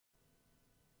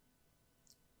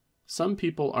Some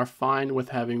people are fine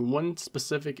with having one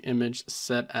specific image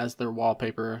set as their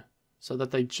wallpaper so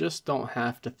that they just don't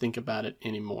have to think about it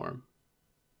anymore.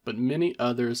 But many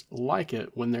others like it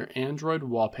when their Android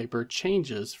wallpaper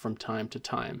changes from time to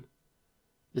time.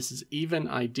 This is even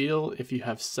ideal if you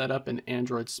have set up an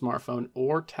Android smartphone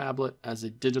or tablet as a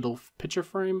digital picture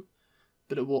frame,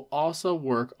 but it will also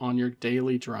work on your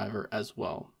daily driver as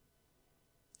well.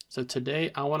 So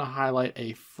today I want to highlight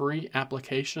a free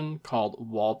application called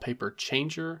Wallpaper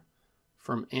Changer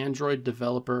from Android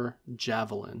developer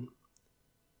Javelin.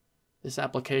 This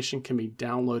application can be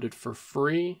downloaded for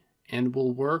free and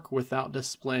will work without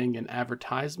displaying an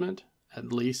advertisement,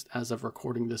 at least as of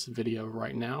recording this video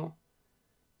right now.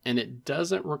 And it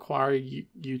doesn't require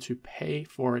you to pay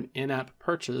for an in-app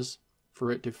purchase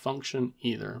for it to function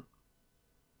either.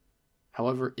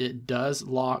 However, it does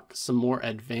lock some more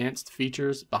advanced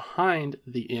features behind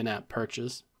the in-app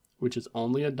purchase, which is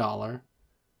only $1,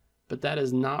 but that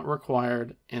is not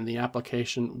required, and the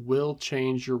application will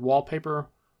change your wallpaper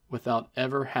without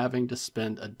ever having to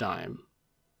spend a dime.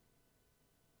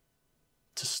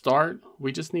 To start,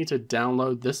 we just need to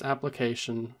download this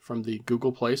application from the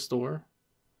Google Play Store.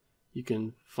 You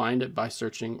can find it by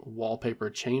searching Wallpaper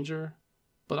Changer,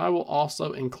 but I will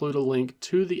also include a link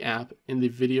to the app in the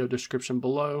video description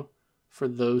below for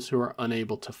those who are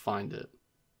unable to find it.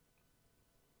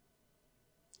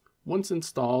 Once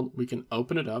installed, we can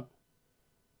open it up,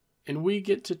 and we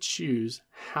get to choose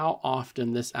how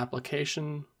often this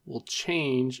application will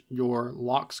change your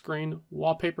lock screen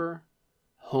wallpaper,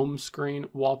 home screen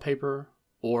wallpaper,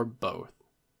 or both.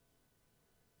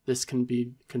 This can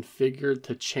be configured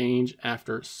to change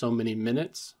after so many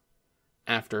minutes,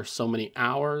 after so many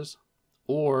hours,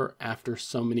 or after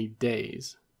so many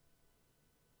days.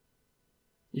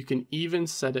 You can even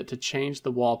set it to change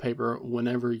the wallpaper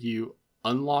whenever you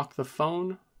unlock the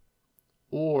phone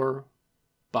or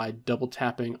by double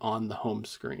tapping on the home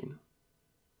screen.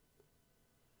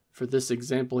 For this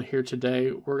example here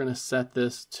today, we're going to set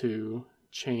this to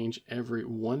change every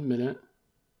 1 minute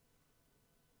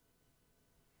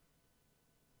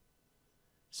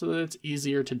so that it's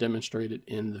easier to demonstrate it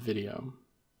in the video.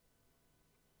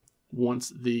 Once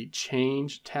the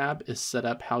Change tab is set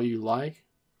up how you like,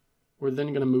 we're then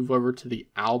going to move over to the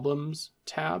Albums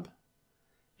tab,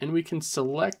 and we can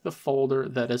select the folder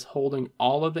that is holding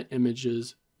all of the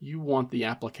images you want the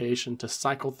application to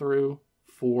cycle through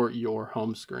for your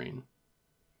home screen.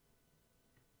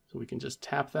 So we can just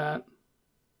tap that,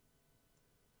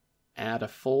 add a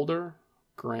folder,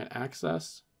 grant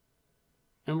access,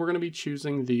 and we're going to be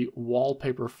choosing the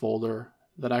wallpaper folder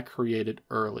that I created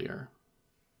earlier.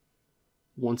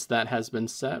 Once that has been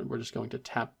set, we're just going to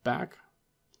tap back,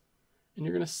 and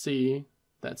you're going to see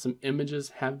that some images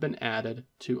have been added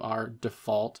to our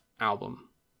default album.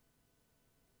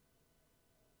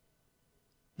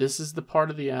 This is the part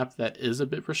of the app that is a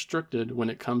bit restricted when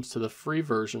it comes to the free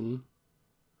version,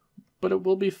 but it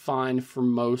will be fine for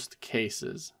most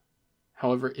cases.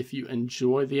 However, if you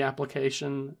enjoy the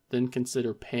application, then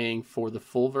consider paying for the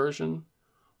full version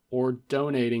or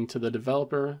donating to the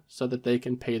developer so that they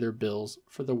can pay their bills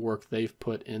for the work they've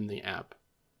put in the app.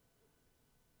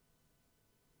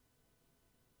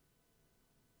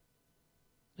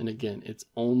 And again, it's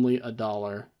only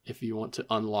 $1 if you want to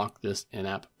unlock this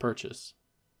in-app purchase.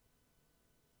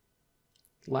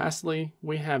 Lastly,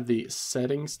 we have the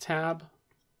Settings tab,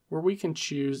 where we can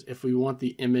choose if we want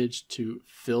the image to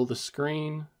fill the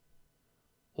screen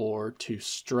or to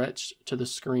stretch to the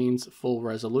screen's full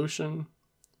resolution,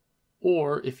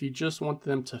 or if you just want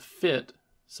them to fit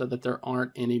so that there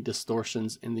aren't any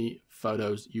distortions in the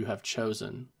photos you have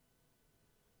chosen.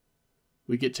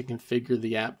 We get to configure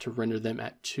the app to render them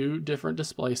at 2 different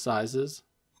display sizes,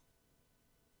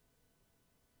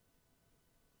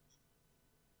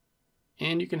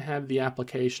 and you can have the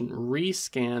application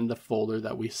rescan the folder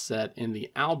that we set in the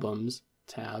Albums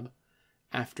tab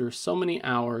after so many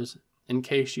hours in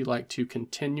case you like to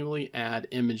continually add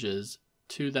images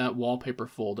to that wallpaper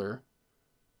folder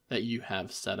that you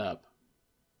have set up.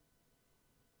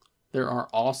 There are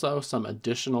also some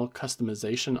additional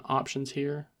customization options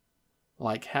here,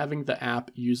 like having the app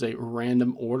use a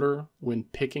random order when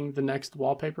picking the next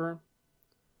wallpaper,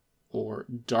 or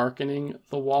darkening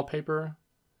the wallpaper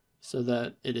so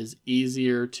that it is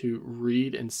easier to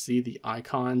read and see the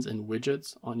icons and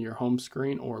widgets on your home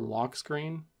screen or lock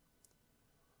screen,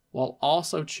 while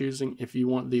also choosing if you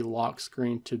want the lock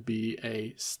screen to be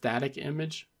a static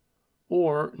image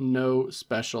or no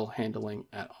special handling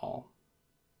at all.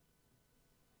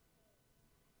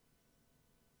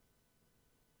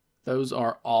 Those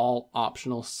are all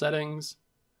optional settings,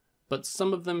 but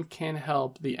some of them can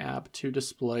help the app to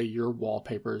display your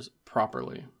wallpapers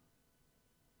properly.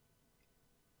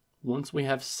 Once we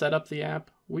have set up the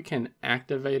app, we can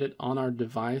activate it on our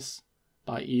device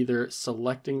by either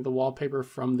selecting the wallpaper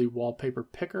from the wallpaper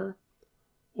picker,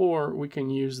 or we can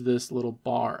use this little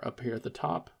bar up here at the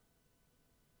top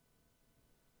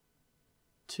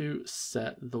to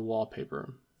set the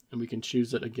wallpaper. And we can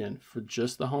choose it again for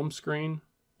just the home screen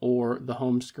or the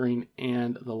home screen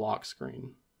and the lock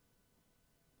screen.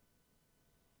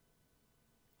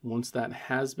 Once that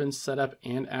has been set up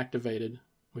and activated,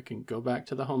 we can go back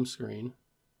to the home screen.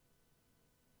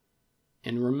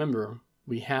 And remember,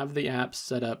 we have the app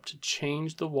set up to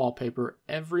change the wallpaper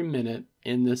every minute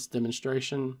in this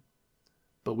demonstration,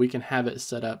 but we can have it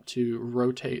set up to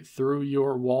rotate through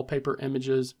your wallpaper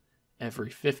images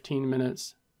every 15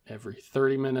 minutes, every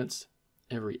 30 minutes,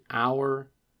 every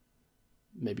hour,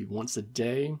 maybe once a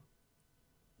day,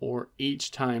 or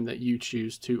each time that you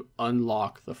choose to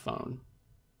unlock the phone.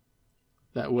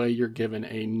 That way you're given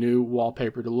a new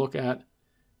wallpaper to look at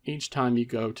each time you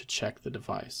go to check the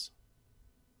device.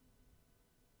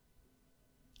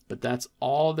 But that's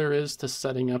all there is to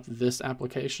setting up this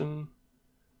application.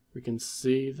 We can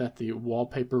see that the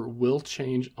wallpaper will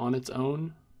change on its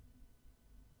own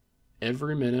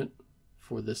every minute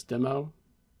for this demo.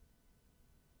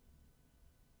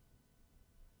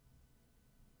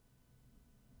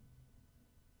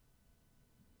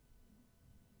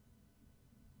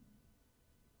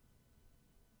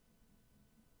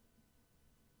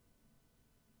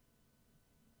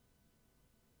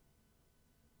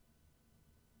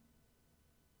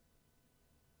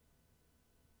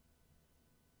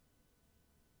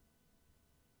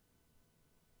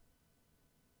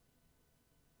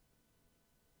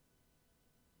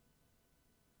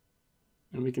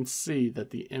 And we can see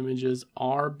that the images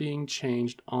are being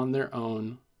changed on their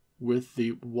own with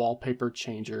the Wallpaper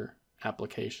Changer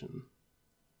application.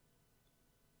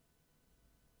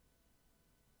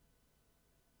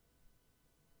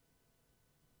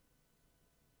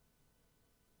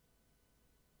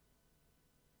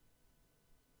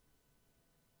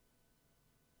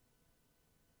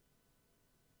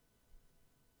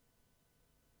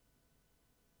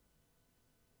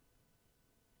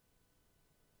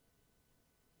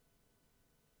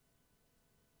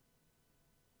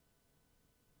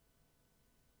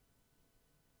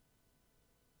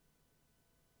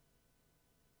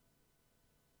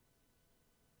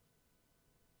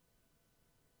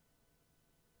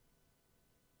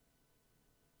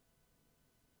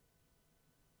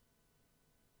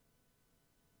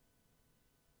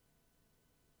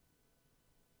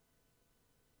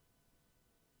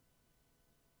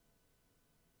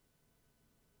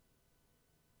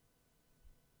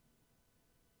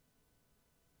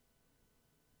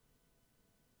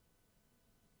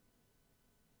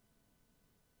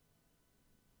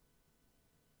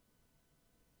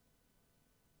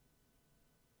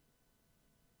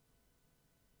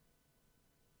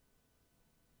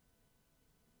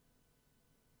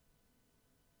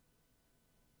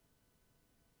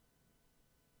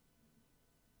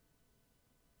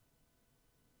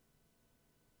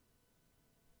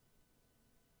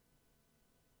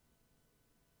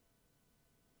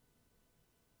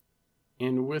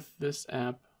 And with this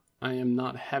app, I am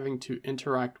not having to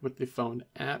interact with the phone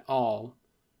at all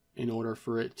in order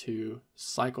for it to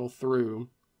cycle through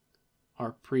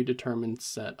our predetermined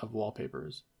set of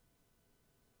wallpapers.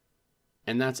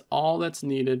 And that's all that's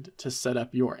needed to set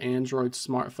up your Android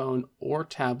smartphone or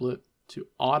tablet to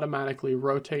automatically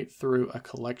rotate through a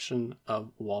collection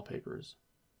of wallpapers.